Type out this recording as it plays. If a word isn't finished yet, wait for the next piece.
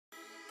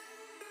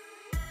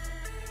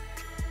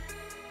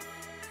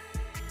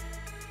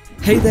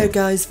Hey there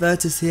guys,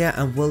 Virtus here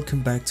and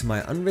welcome back to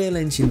my Unreal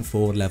Engine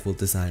 4 Level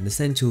Design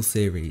Essentials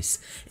series.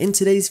 In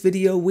today's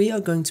video we are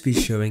going to be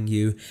showing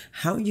you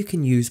how you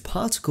can use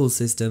particle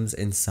systems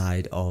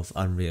inside of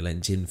Unreal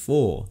Engine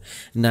 4.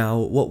 Now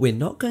what we're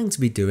not going to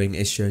be doing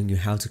is showing you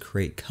how to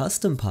create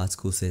custom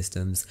particle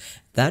systems.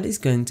 That is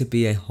going to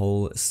be a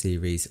whole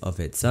series of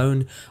its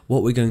own.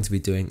 What we're going to be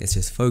doing is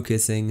just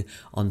focusing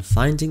on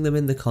finding them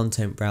in the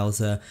content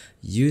browser,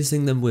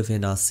 using them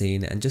within our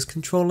scene and just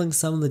controlling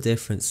some of the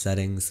different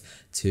settings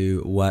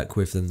to work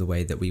with them the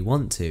way that we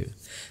want to.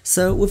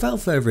 So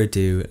without further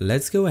ado,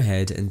 let's go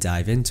ahead and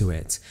dive into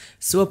it.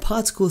 So a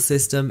particle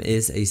system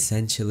is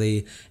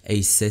essentially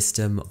a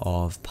system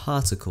of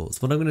particles.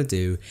 What I'm going to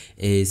do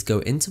is go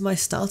into my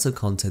starter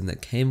content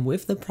that came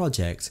with the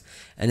project,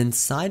 and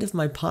inside of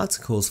my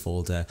particles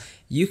folder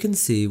you can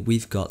see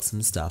we've got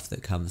some stuff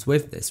that comes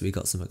with this. We've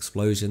got some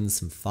explosions,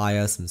 some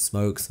fire, some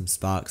smoke, some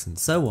sparks and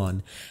so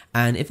on.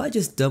 And if I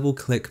just double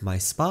click my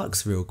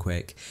sparks real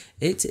quick,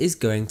 it is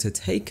going to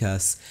take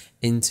us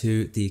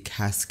into the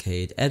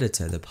Cascade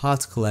editor, the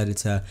particle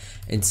editor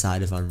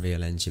inside of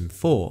Unreal Engine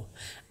 4.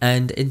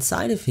 And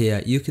inside of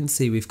here you can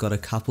see we've got a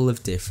couple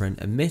of different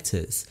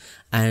emitters,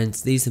 and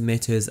these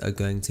emitters are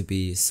going to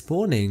be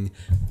spawning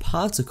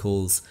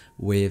particles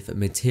with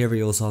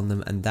materials on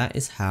them, and that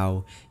is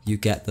how you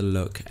get the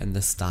look and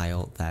the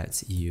style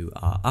that you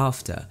are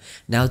after.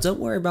 Now don't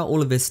worry about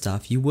all of this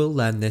stuff, you will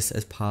learn this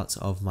as part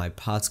of my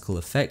particle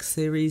effects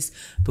series,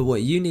 but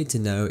what you need to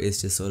know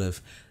is just sort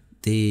of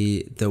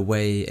the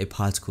way a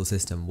particle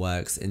system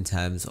works in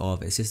terms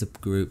of it's just a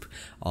group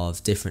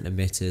of different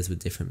emitters with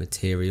different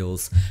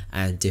materials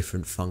and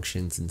different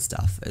functions and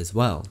stuff as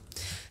well.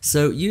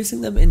 So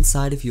using them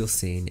inside of your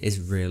scene is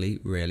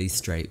really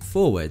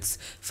straightforward.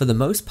 For the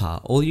most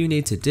part, all you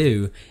need to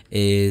do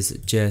is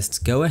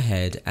just go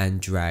ahead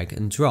and drag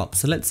and drop.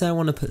 So let's say I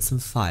want to put some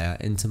fire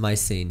into my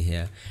scene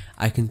here.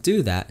 I can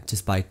do that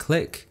just by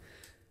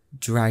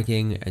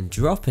dragging and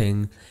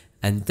dropping,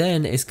 and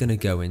then it's going to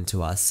go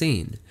into our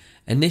scene.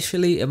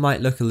 Initially it might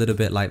look a little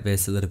bit like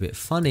this, a little bit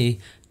funny.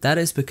 That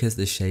is because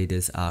the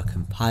shaders are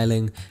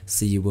compiling,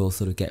 so you will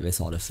sort of get this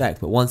odd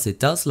effect. But once it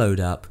does load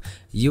up,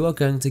 you are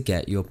going to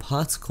get your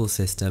particle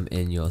system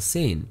in your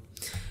scene.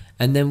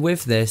 And then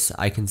with this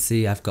I can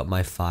see I've got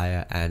my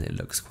fire and it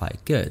looks quite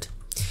good.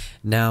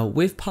 Now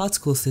with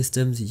particle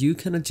systems you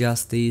can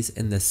adjust these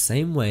in the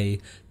same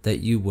way that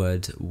you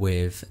would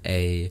with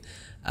a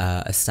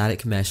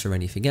static mesh or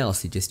anything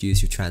else. You just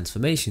use your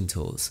transformation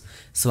tools.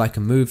 So I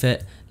can move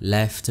it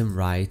left and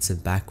right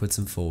and backwards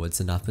and forwards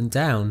and up and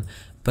down,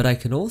 but I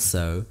can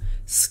also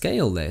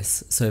scale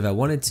this. So if I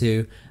wanted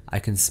to, I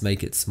can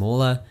make it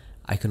smaller.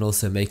 I can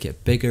also make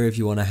it bigger if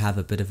you want to have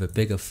a bit of a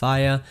bigger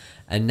fire.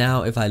 And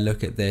now if I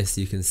look at this,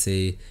 you can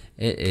see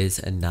it is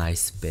a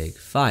nice big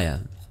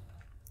fire.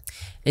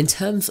 In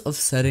terms of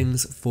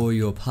settings for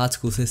your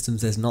particle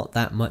systems, there's not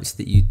that much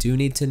that you do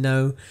need to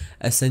know.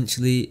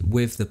 Essentially,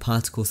 with the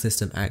particle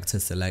system actor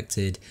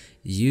selected,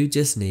 you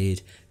just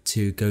need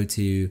to go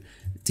to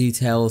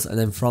details, and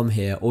then from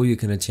here all you're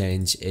going to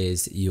change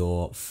is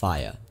your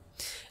fire.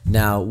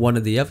 Now one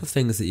of the other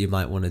things that you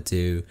might want to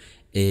do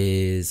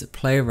is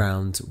play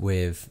around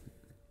with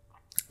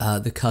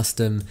the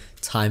custom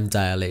time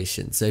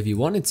dilation. So if you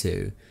wanted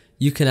to,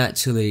 you can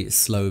actually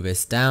slow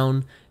this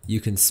down, you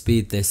can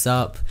speed this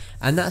up,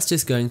 and that's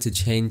just going to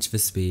change the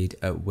speed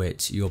at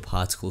which your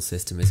particle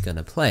system is going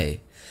to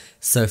play.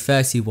 So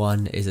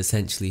 31 is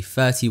essentially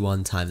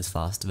 31 times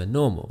faster than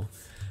normal,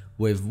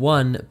 with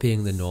 1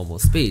 being the normal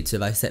speed. So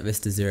if I set this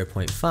to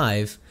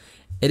 0.5,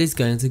 it is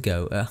going to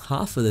go at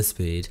half of the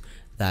speed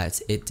that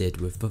it did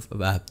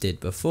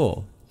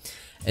before.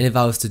 And if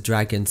I was to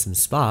drag in some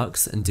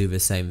sparks and do the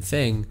same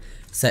thing,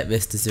 set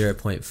this to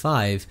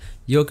 0.5,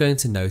 you're going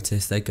to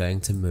notice they're going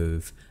to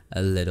move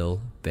a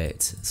little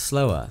bit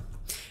slower.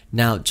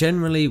 Now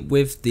generally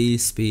with the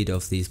speed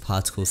of these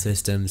particle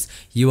systems,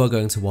 you are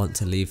going to want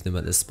to leave them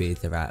at the speed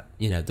they're at,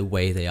 the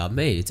way they are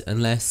made,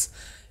 unless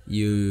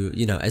you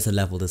as a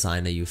level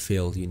designer you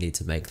feel you need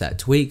to make that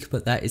tweak,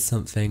 but that is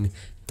something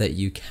that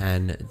you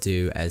can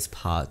do as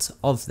part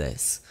of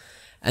this.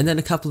 And then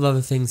a couple of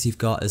other things you've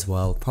got as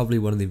well. Probably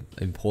one of the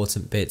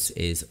important bits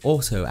is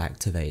auto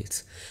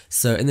activate.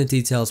 So in the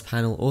details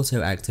panel,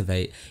 auto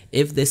activate,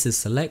 if this is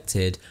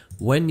selected,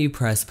 when you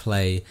press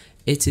play,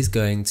 it is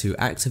going to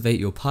activate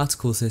your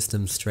particle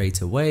system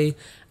straight away,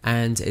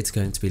 and it's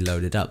going to be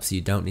loaded up, so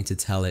you don't need to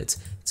tell it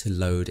to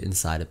load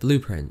inside of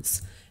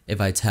blueprints.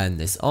 If I turn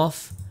this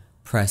off,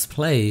 press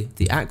play,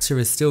 the actor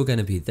is still going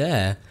to be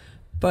there,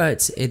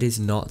 but it is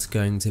not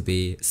going to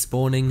be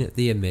spawning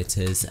the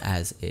emitters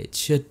as it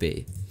should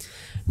be.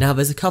 Now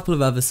there's a couple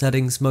of other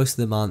settings, most of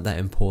them aren't that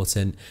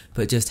important,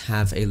 but just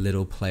have a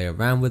little play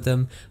around with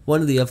them. One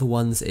of the other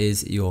ones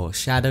is your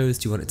shadows.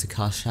 Do you want it to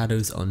cast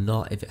shadows or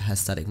not if it has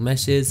static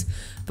meshes?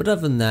 But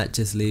other than that,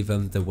 just leave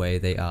them the way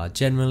they are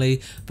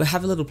generally, but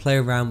have a little play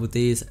around with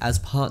these. As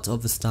part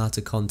of the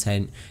starter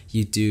content,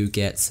 you do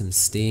get some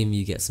steam,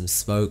 you get some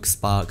smoke,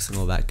 sparks and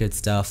all that good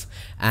stuff.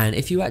 And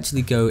if you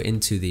actually go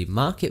into the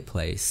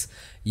marketplace,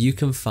 you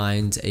can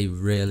find a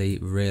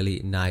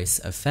really nice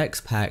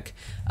effects pack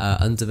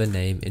under the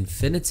name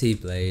Infinity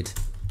Blade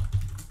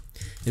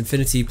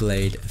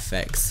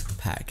effects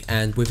pack,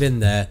 and within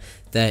there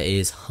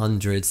is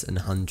hundreds and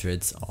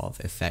hundreds of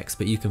effects,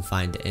 but you can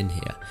find it in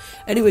here.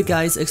 Anyway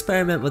guys,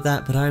 experiment with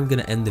that, but I'm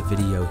gonna end the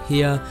video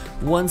here.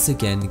 Once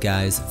again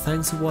guys,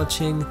 thanks for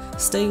watching,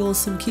 stay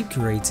awesome, keep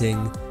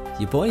creating,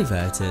 your boy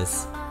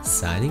Virtus,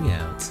 signing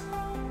out.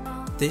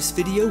 This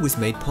video was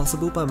made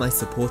possible by my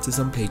supporters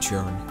on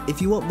Patreon.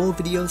 If you want more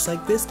videos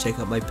like this, check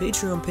out my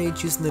Patreon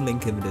page using the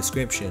link in the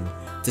description.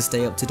 To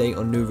stay up to date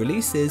on new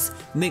releases,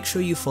 make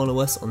sure you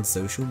follow us on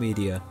social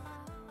media.